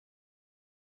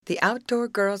The Outdoor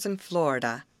Girls in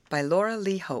Florida by Laura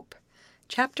Lee Hope.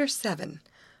 Chapter 7.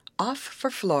 Off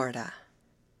for Florida.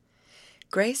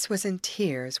 Grace was in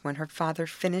tears when her father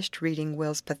finished reading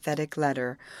Will's pathetic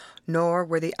letter, nor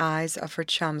were the eyes of her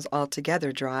chums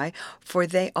altogether dry, for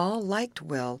they all liked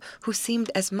Will, who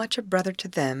seemed as much a brother to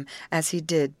them as he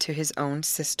did to his own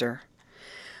sister.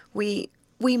 We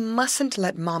mustn't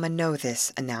let Mama know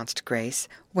this," announced Grace,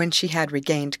 when she had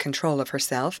regained control of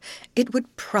herself. "It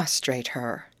would prostrate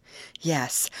her."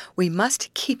 "Yes, we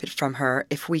must keep it from her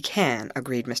if we can,"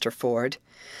 agreed Mr. Ford.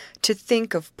 "To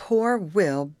think of poor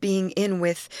Will being in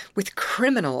with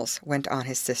criminals," went on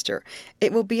his sister.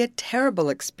 "It will be a terrible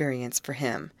experience for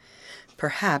him."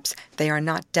 "Perhaps they are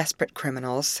not desperate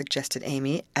criminals," suggested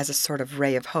Amy, as a sort of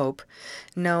ray of hope.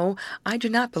 "No, I do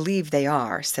not believe they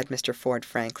are," said Mr. Ford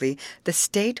frankly. "The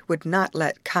state would not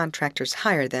let contractors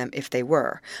hire them if they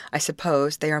were. I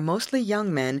suppose they are mostly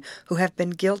young men who have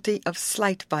been guilty of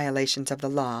slight violations of the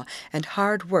law, and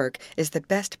hard work is the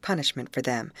best punishment for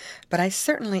them. But I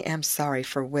certainly am sorry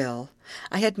for Will.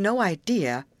 I had no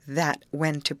idea that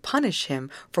when to punish him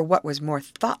for what was more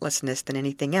thoughtlessness than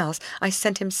anything else, I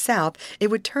sent him south, it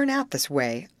would turn out this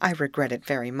way. I regret it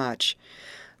very much."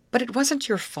 "But it wasn't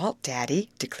your fault,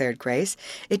 Daddy," declared Grace.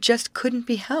 "It just couldn't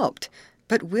be helped.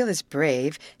 But Will is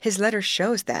brave. His letter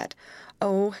shows that.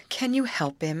 Oh, can you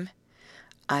help him?"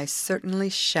 "I certainly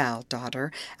shall, daughter,"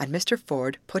 and Mr.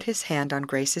 Ford put his hand on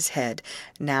Grace's head,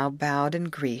 now bowed in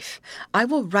grief. "I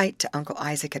will write to Uncle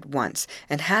Isaac at once,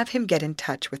 and have him get in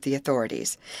touch with the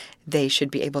authorities. They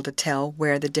should be able to tell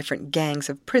where the different gangs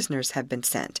of prisoners have been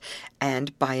sent,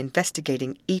 and by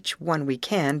investigating each one we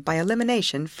can, by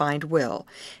elimination, find Will.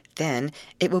 Then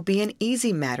it will be an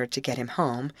easy matter to get him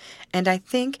home, and I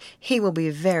think he will be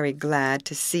very glad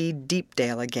to see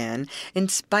Deepdale again, in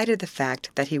spite of the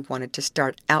fact that he wanted to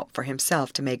start out for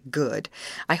himself to make good.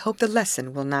 I hope the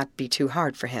lesson will not be too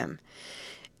hard for him."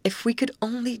 "If we could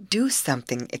only do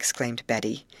something!" exclaimed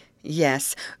Betty.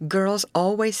 "Yes, girls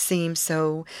always seem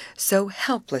so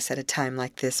helpless at a time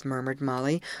like this," murmured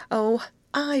Molly. "Oh,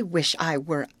 I wish I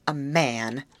were a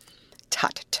man."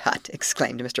 "Tut, tut!"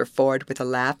 exclaimed Mr. Ford with a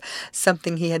laugh,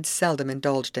 something he had seldom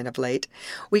indulged in of late.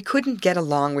 "We couldn't get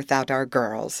along without our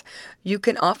girls. You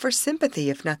can offer sympathy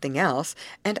if nothing else,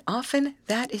 and often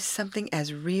that is something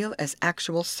as real as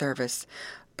actual service.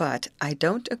 But I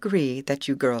don't agree that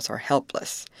you girls are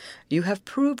helpless. You have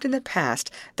proved in the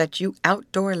past that you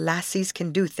outdoor lassies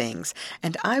can do things,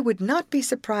 and I would not be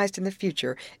surprised in the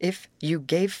future if you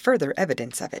gave further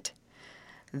evidence of it."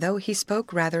 Though he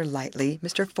spoke rather lightly,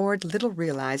 Mr. Ford little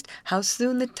realized how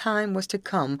soon the time was to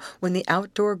come when the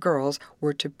outdoor girls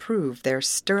were to prove their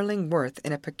sterling worth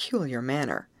in a peculiar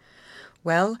manner.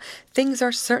 "Well, things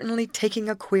are certainly taking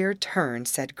a queer turn,"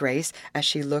 said Grace, as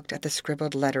she looked at the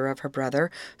scribbled letter of her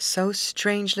brother, so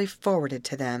strangely forwarded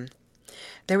to them.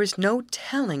 "There is no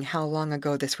telling how long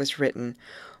ago this was written.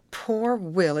 Poor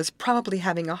Will is probably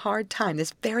having a hard time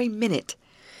this very minute."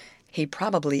 "He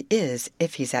probably is,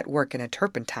 if he's at work in a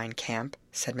turpentine camp,"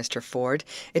 said Mr. Ford.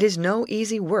 "It is no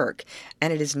easy work,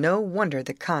 and it is no wonder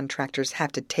the contractors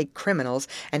have to take criminals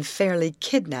and fairly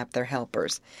kidnap their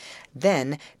helpers.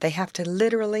 Then they have to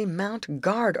literally mount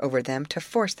guard over them to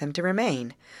force them to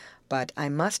remain. But I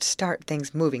must start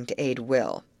things moving to aid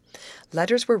Will."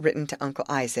 Letters were written to Uncle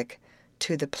Isaac,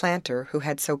 to the planter who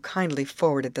had so kindly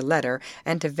forwarded the letter,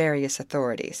 and to various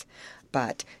authorities.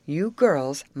 "But you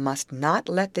girls must not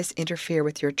let this interfere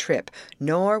with your trip,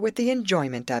 nor with the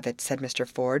enjoyment of it," said Mr.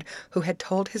 Ford, who had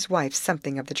told his wife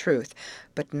something of the truth,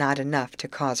 but not enough to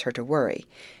cause her to worry.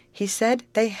 He said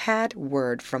they had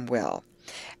word from Will,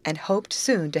 and hoped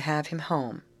soon to have him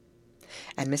home.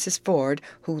 And Mrs. Ford,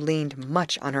 who leaned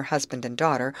much on her husband and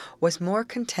daughter, was more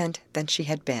content than she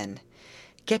had been.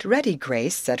 "Get ready,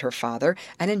 Grace," said her father,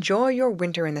 "and enjoy your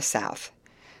winter in the South."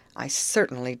 "I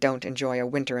certainly don't enjoy a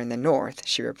winter in the North,"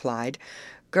 she replied.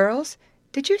 "Girls,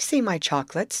 did you see my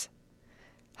chocolates?"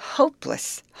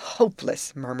 "Hopeless,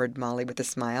 hopeless," murmured Molly with a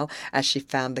smile, as she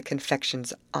found the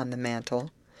confections on the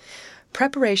mantel.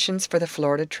 Preparations for the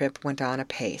Florida trip went on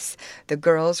apace. The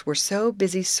girls were so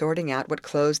busy sorting out what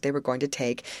clothes they were going to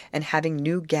take, and having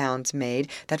new gowns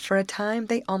made, that for a time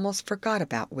they almost forgot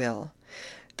about Will.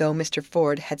 Though Mr.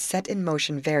 Ford had set in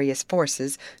motion various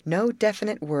forces, no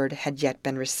definite word had yet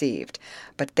been received,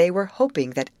 but they were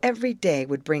hoping that every day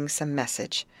would bring some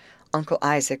message. Uncle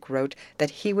Isaac wrote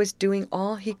that he was doing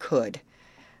all he could.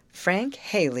 Frank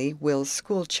Haley, Will's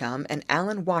school chum, and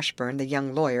Alan Washburn, the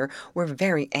young lawyer, were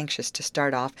very anxious to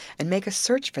start off and make a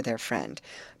search for their friend,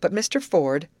 but Mr.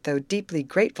 Ford, though deeply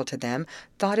grateful to them,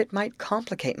 thought it might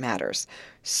complicate matters.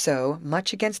 So,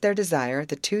 much against their desire,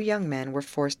 the two young men were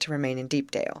forced to remain in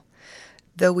Deepdale.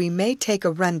 "Though we may take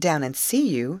a run down and see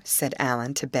you," said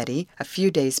Alan to Betty a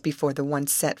few days before the one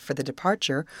set for the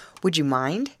departure. "Would you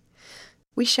mind?"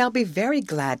 "We shall be very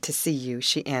glad to see you,"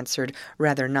 she answered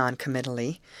rather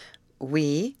non-committally.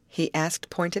 "We?" he asked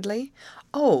pointedly.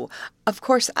 "Oh, of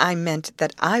course I meant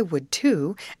that I would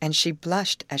too," and she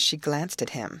blushed as she glanced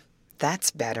at him.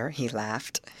 "That's better," he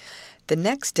laughed. The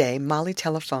next day Molly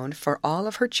telephoned for all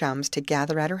of her chums to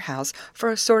gather at her house for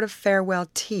a sort of farewell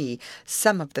tea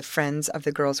some of the friends of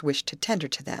the girls wished to tender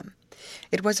to them.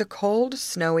 It was a cold,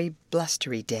 snowy,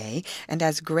 blustery day, and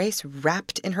as Grace,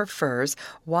 wrapped in her furs,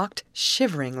 walked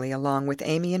shiveringly along with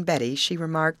Amy and Betty, she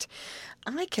remarked,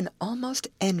 "I can almost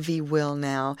envy Will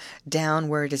now, down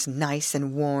where it is nice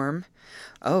and warm."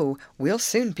 "Oh, we'll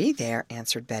soon be there,"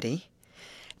 answered Betty.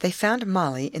 They found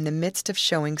Molly in the midst of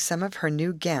showing some of her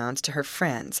new gowns to her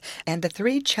friends, and the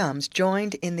three chums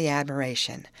joined in the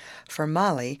admiration. For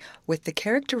Molly, with the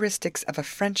characteristics of a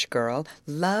French girl,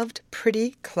 loved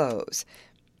pretty clothes,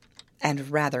 and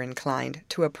rather inclined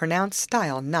to a pronounced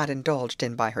style not indulged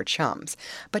in by her chums,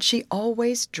 but she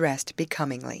always dressed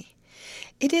becomingly.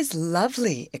 "It is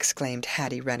lovely!" exclaimed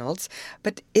Hattie Reynolds.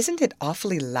 "But isn't it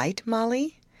awfully light,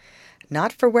 Molly?"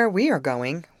 "Not for where we are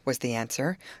going," was the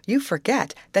answer. "You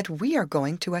forget that we are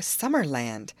going to a summer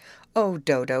land." "Oh,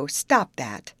 Dodo, stop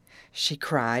that!" she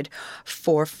cried,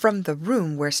 for from the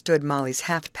room where stood Molly's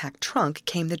half-packed trunk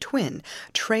came the twin,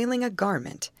 trailing a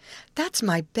garment. "That's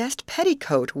my best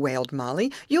petticoat," wailed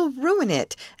Molly. "You'll ruin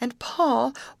it. And,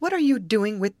 Paul, what are you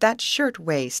doing with that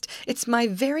shirt-waist? It's my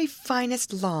very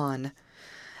finest lawn."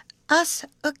 "Us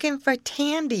looking for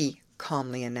Tandy,"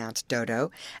 calmly announced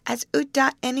Dodo. "As oot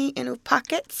dot any in oo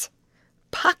pockets?"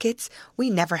 "Pockets? We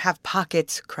never have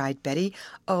pockets!" cried Betty.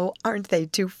 "Oh, aren't they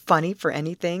too funny for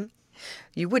anything?"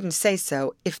 "You wouldn't say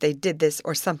so if they did this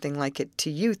or something like it to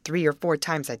you 3 or 4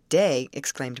 times a day,"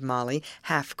 exclaimed Molly,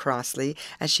 half crossly,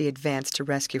 as she advanced to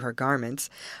rescue her garments.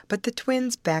 But the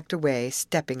twins backed away,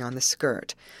 stepping on the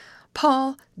skirt.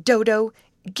 "Paul, Dodo,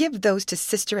 give those to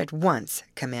sister at once,"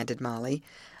 commanded Molly.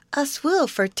 "Us will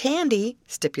for Tandy,"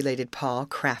 stipulated Paul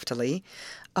craftily.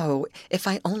 "Oh, if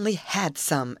I only had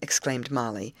some!" exclaimed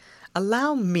Molly.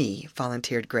 "Allow me,"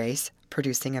 volunteered Grace,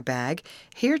 producing a bag.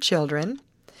 "Here, children."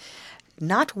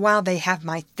 "Not while they have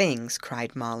my things,"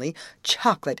 cried Molly.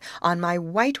 "Chocolate on my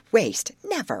white waist!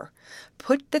 Never!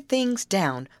 Put the things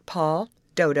down, Paul,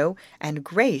 Dodo, and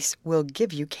Grace will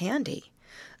give you candy."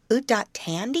 "Oot dot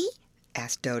Tandy?"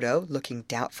 asked Dodo, looking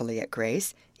doubtfully at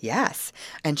Grace. "Yes,"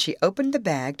 and she opened the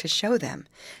bag to show them.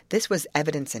 This was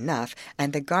evidence enough,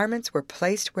 and the garments were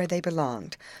placed where they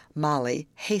belonged, Molly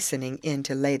hastening in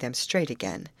to lay them straight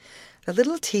again. The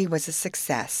little tea was a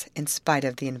success, in spite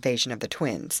of the invasion of the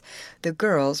twins. The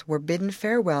girls were bidden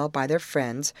farewell by their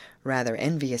friends, rather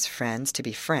envious friends, to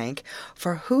be frank,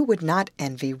 for who would not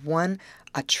envy one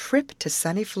a trip to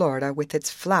sunny Florida with its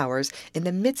flowers in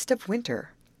the midst of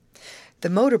winter? The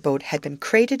motorboat had been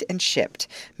crated and shipped.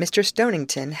 Mr.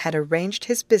 Stonington had arranged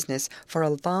his business for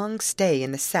a long stay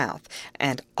in the South,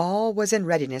 and all was in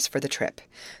readiness for the trip.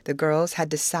 The girls had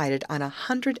decided on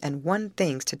 101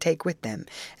 things to take with them,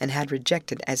 and had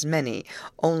rejected as many,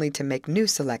 only to make new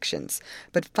selections.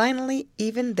 But finally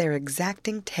even their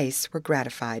exacting tastes were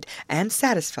gratified and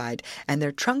satisfied, and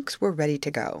their trunks were ready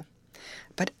to go.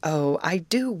 "But oh, I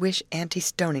do wish Auntie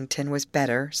Stonington was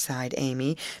better," sighed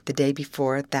Amy, the day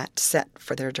before that set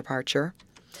for their departure.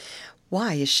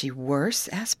 "Why, is she worse?"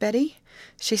 asked Betty.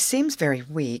 "She seems very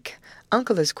weak.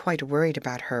 Uncle is quite worried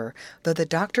about her, though the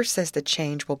doctor says the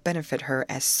change will benefit her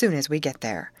as soon as we get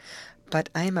there. But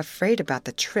I am afraid about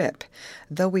the trip,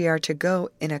 though we are to go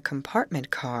in a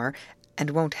compartment car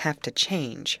and won't have to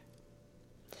change."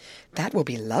 "That will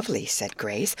be lovely," said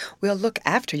Grace. "We'll look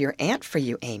after your aunt for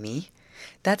you, Amy."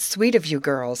 "That's sweet of you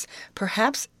girls.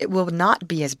 Perhaps it will not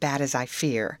be as bad as I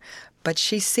fear. But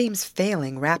she seems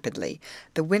failing rapidly.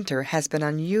 The winter has been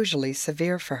unusually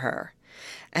severe for her."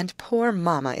 "And poor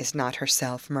Mamma is not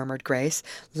herself," murmured Grace.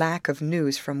 "Lack of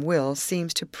news from Will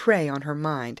seems to prey on her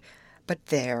mind. But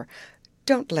there,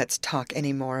 don't let's talk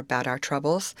any more about our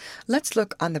troubles. Let's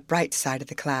look on the bright side of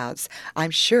the clouds.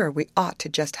 I'm sure we ought to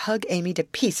just hug Amy to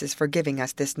pieces for giving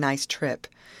us this nice trip."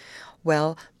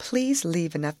 "Well, please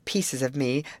leave enough pieces of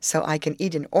me so I can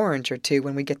eat an orange or 2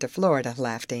 when we get to Florida,"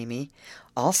 laughed Amy.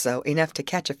 "Also enough to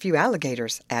catch a few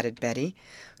alligators," added Betty.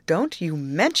 "Don't you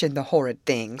mention the horrid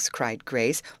things," cried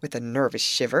Grace, with a nervous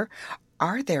shiver.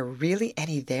 "Are there really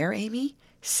any there, Amy?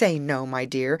 Say no, my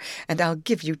dear, and I'll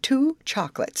give you 2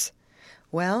 chocolates."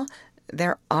 "Well,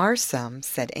 there are some,"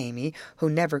 said Amy, who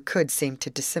never could seem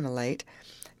to dissimulate.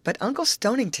 "But Uncle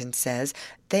Stonington says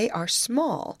they are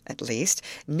small, at least,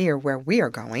 near where we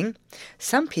are going.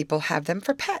 Some people have them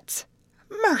for pets."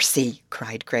 "Mercy!"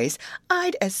 cried Grace.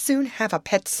 "I'd as soon have a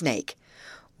pet snake."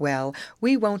 "Well,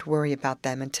 we won't worry about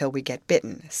them until we get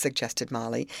bitten," suggested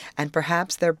Molly, "and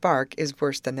perhaps their bark is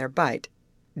worse than their bite.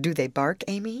 Do they bark,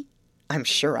 Amy?" "I'm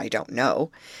sure I don't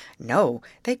know." "No,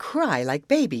 they cry like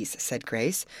babies," said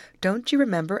Grace. "Don't you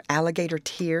remember alligator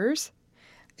tears?"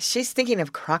 "She's thinking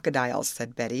of crocodiles,"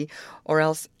 said Betty, "or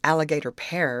else alligator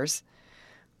pears."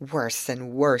 "Worse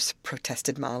and worse,"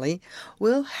 protested Molly.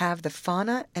 "We'll have the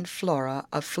fauna and flora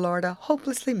of Florida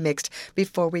hopelessly mixed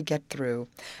before we get through.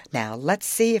 Now let's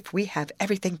see if we have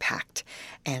everything packed."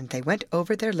 And they went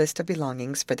over their list of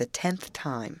belongings for the 10th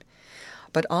time.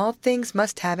 But all things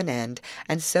must have an end,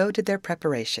 and so did their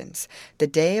preparations. The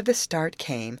day of the start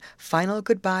came, final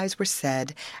goodbyes were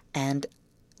said, and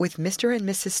with Mr. and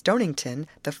Mrs. Stonington,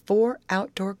 the 4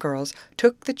 outdoor girls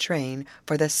took the train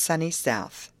for the sunny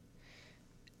South.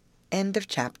 End of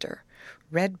chapter.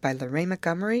 Read by Lorraine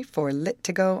Montgomery for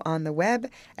Lit2Go on the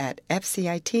web at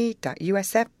fcit.usf.edu.